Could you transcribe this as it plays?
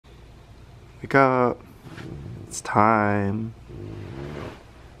Wake up. It's time.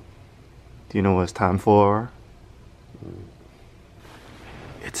 Do you know what it's time for?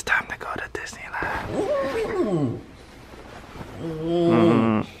 It's time to go to Disneyland.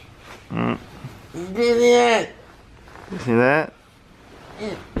 Disneyland. Disneyland?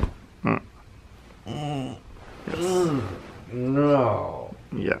 No.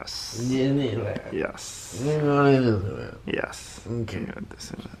 Yes. Disneyland. Yes. We're going to Disneyland. Yes. Okay. Go to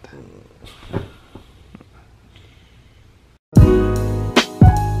Disneyland.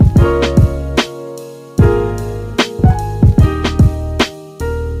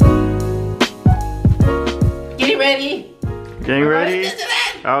 Getting ready. Getting ready?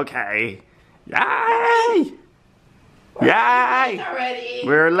 Okay. Yay! Yay! Already.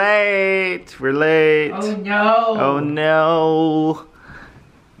 We're late. We're late. Oh no. Oh no.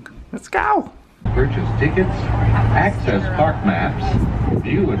 Let's go. Purchase tickets, access park maps,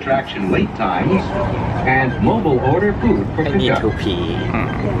 view attraction wait times, and mobile order food for I need pickup. to pee.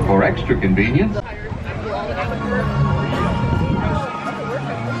 For extra convenience,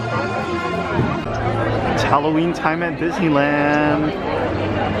 It's Halloween time at Disneyland.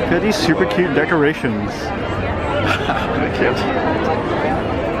 Look at these super cute decorations. Cute.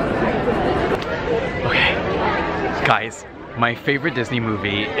 Okay, guys, my favorite Disney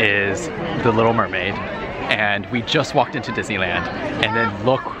movie is The Little Mermaid, and we just walked into Disneyland, and then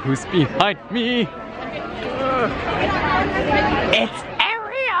look who's behind me. It's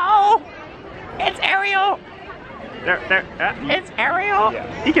Ariel! It's Ariel! It's Ariel!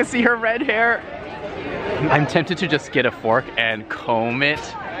 Yeah. You can see her red hair. I'm tempted to just get a fork and comb it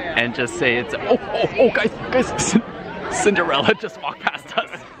and just say it's, oh guys, Cinderella just walked past us.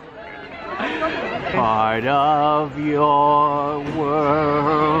 Part of your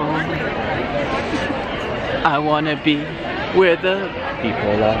world. I wanna be where the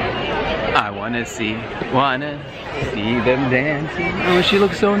people are. I wanna see them dancing. Oh, she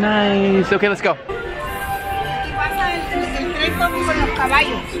looks so nice. Okay, let's go.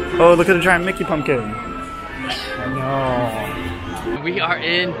 Oh, look at the giant Mickey pumpkin. No. We are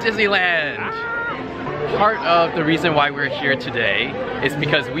in Disneyland. Part of the reason why we're here today is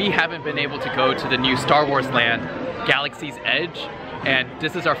because we haven't been able to go to the new Star Wars land, Galaxy's Edge, and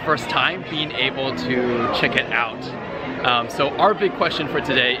this is our first time being able to check it out. So our big question for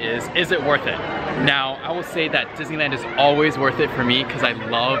today is it worth it? Now, I will say that Disneyland is always worth it for me because I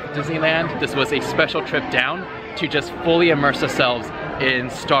love Disneyland. This was a special trip down to just fully immerse ourselves in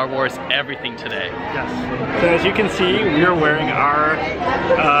Star Wars everything today. Yes. So as you can see, we are wearing our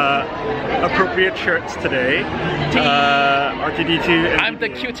appropriate shirts today. R2-D2 and I'm the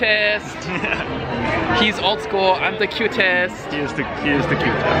cutest. He's old school. I'm the cutest. He is the cutest.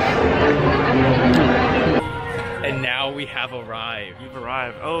 And now we have arrived. We've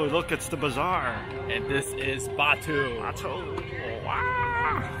arrived. Oh, look, it's the bazaar. And this is Batu. Batu.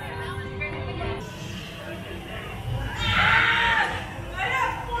 Wow.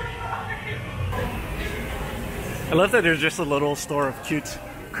 I love that there's just a little store of cute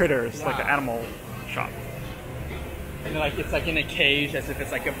critters, like an animal shop. And like it's like in a cage as if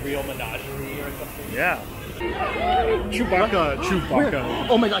it's like a real menagerie or something. Yeah. Chewbacca.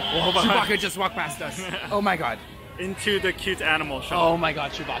 Oh my god, Chewbacca just walked past us. Oh my god. Into the cute animal shop. Oh my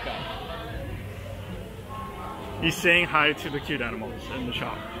god, Chewbacca. He's saying hi to the cute animals in the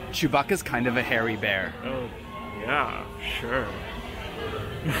shop. Chewbacca's kind of a hairy bear. Oh, yeah, sure.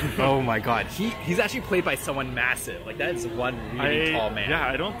 Oh my god, he's actually played by someone massive. Like that is one really tall man. Yeah,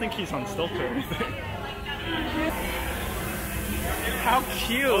 I don't think he's on stilts or anything. How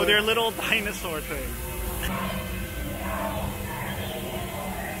cute! Oh, they're little dinosaur things.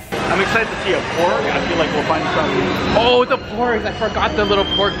 I'm excited to see a porg. I feel like we'll find some. Oh, the porgs! I forgot the little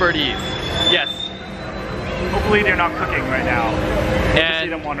porg birdies. Yes. Hopefully they're not cooking right now. And see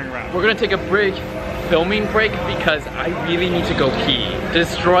them wandering around. We're gonna take a filming break because I really need to go pee.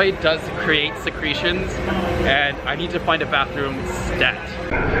 This droid does create secretions and I need to find a bathroom stat.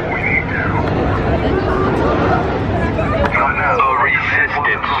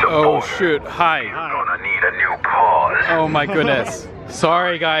 Oh shoot, hi. Gonna need a new pause. Oh my goodness.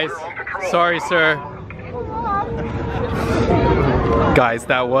 Sorry guys. Sorry sir. Guys,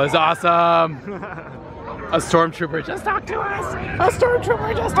 that was awesome. A stormtrooper just talked to us! A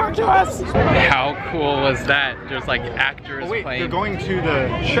stormtrooper just talked to us! How cool was that? There's like actors wait, playing. they're going to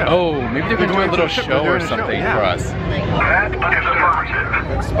the show. Oh, maybe they're going to do a little show or something for us. That is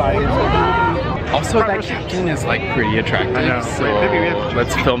affirmative. Also, that captain is like pretty attractive. I know. So Wait, maybe we have to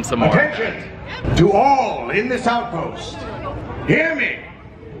let's film some more. Attention to all in this outpost. Hear me.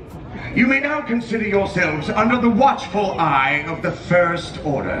 You may now consider yourselves under the watchful eye of the First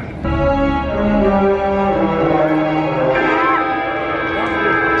Order.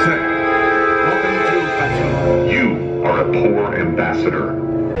 Sir, welcome to battle. You are a poor ambassador.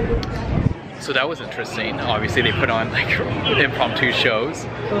 So that was interesting. Obviously they put on like impromptu shows.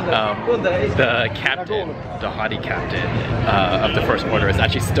 The captain, the haughty captain of the First Order is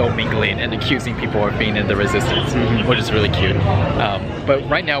actually still mingling and accusing people of being in the resistance, which is really cute. But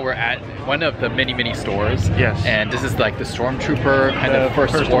right now we're at one of the many stores. Yes. And this is like the Stormtrooper kind of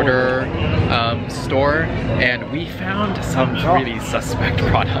First Order store. And we found some really suspect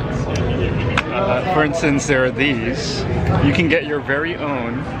products. For instance, there are these. You can get your very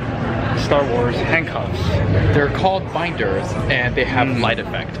own Star Wars handcuffs. They're called binders and they have light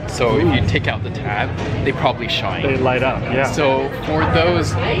effect. So if you take out the tab, they probably shine. They light up, yeah. So for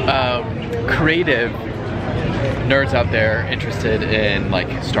those creative nerds out there interested in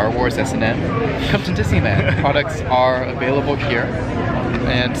like Star Wars S&M, come to Disneyland. Products are available here.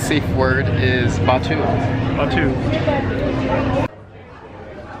 And safe word is Batu. Batu.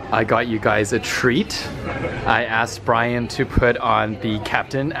 I got you guys a treat. I asked Brian to put on the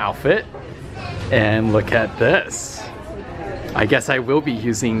captain outfit. And look at this. I guess I will be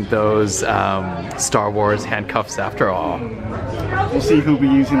using those Star Wars handcuffs after all. We'll see who'll be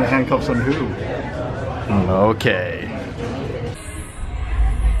using the handcuffs on who. Okay.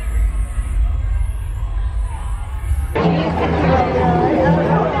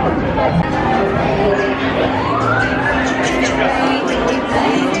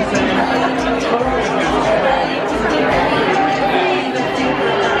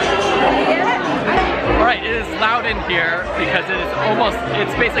 Here because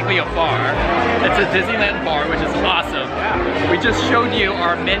it's basically a bar. It's a Disneyland bar, which is awesome. We just showed you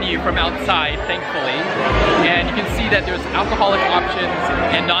our menu from outside, thankfully, and you can see that there's alcoholic options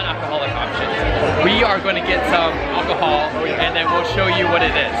and non-alcoholic options. We are going to get some alcohol and then we'll show you what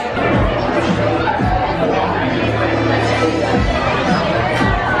it is.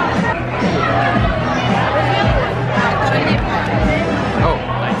 Oh,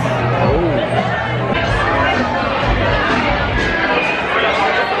 nice.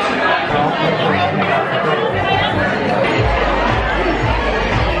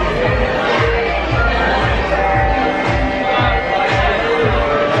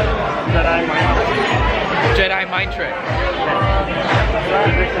 Jedi mind trick.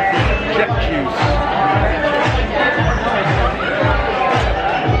 Jet juice.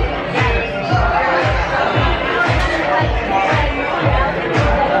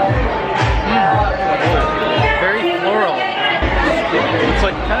 Very floral. It's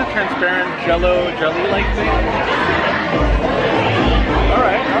like kind of transparent jelly-like thing.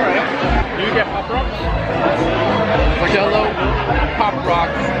 Alright. Do you get Pop Rocks? Jello, Pop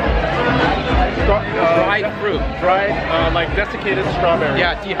Rocks. Dried fruit. Dried, like desiccated strawberries.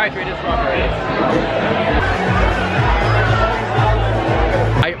 Yeah, dehydrated strawberries.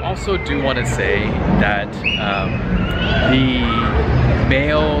 I also do want to say that the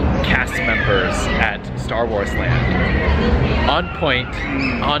male cast members at Star Wars Land, on point,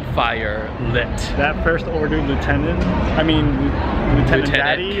 on fire, lit. That First Order Lieutenant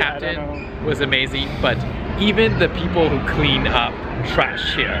Daddy, Captain was amazing, but even the people who clean up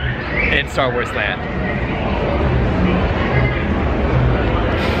trash here in Star Wars Land,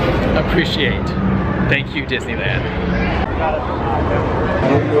 appreciate. Thank you, Disneyland.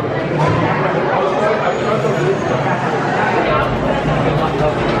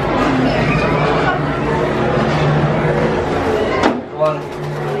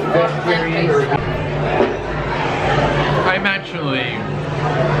 I'm actually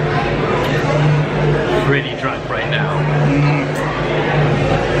pretty drunk right now.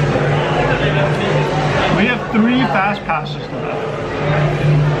 We have 3 fast passes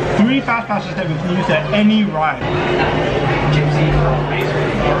left. 3 fast passes that we can use at any ride.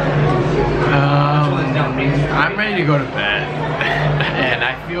 I'm ready to go to bed and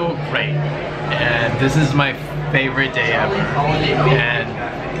I feel great, and this is my favorite day ever, and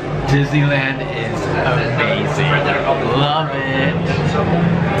Disneyland is amazing. Love it.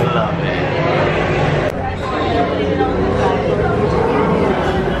 Love it.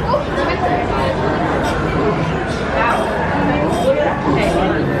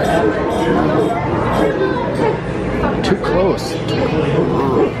 Too close.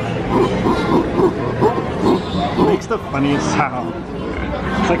 It makes the funniest sound.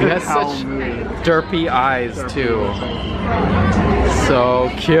 It's like It a has cow such movie. derpy eyes too. So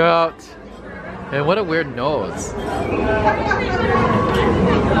cute. And what a weird nose.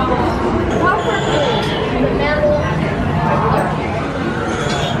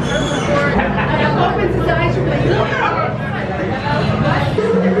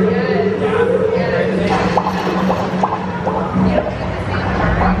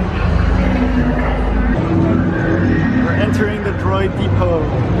 We're entering the Droid depot.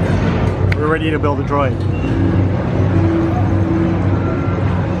 We're ready to build a droid.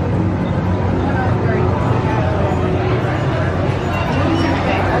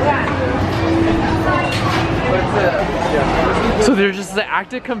 So there's just an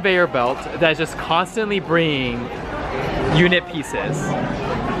active conveyor belt that's just constantly bringing unit pieces.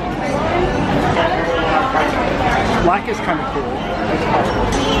 Black is kind of cool.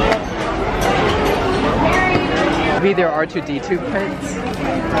 Maybe there are R2-D2 prints.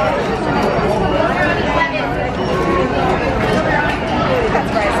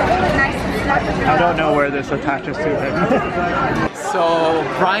 I don't know where this attaches to him. So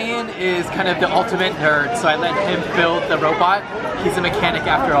Brian is kind of the ultimate nerd, so I let him build the robot. He's a mechanic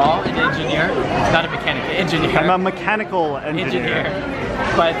after all, an engineer. Not a mechanic, an engineer. I'm a mechanical engineer.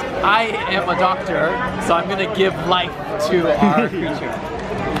 But I am a doctor, so I'm gonna give life to our creature.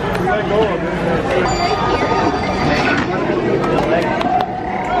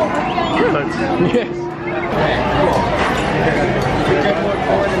 Yes. Get more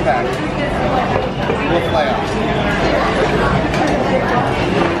forward and back. We'll fly off.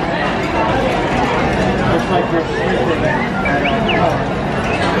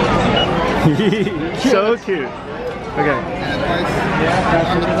 So cute. Okay.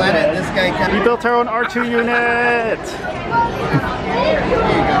 On the planet, this guy can. We built our own R2 unit.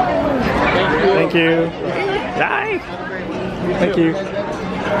 Thank you. Hi. Thank you.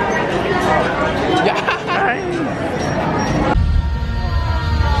 Hi.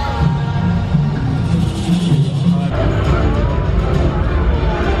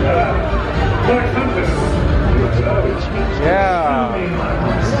 Yeah.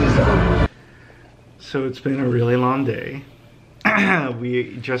 So it's been a really long day.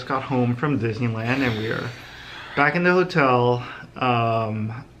 We just got home from Disneyland and we are back in the hotel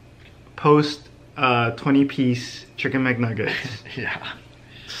post 20-piece chicken McNuggets. Yeah.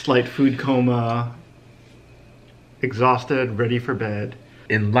 Slight food coma, exhausted, ready for bed.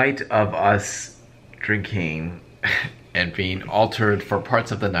 In light of us drinking and being altered for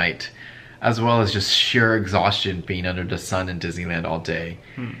parts of the night, as well as just sheer exhaustion being under the sun in Disneyland all day,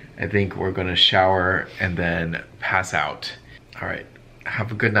 I think we're gonna shower and then pass out. All right,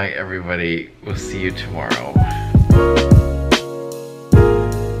 have a good night, everybody. We'll see you tomorrow.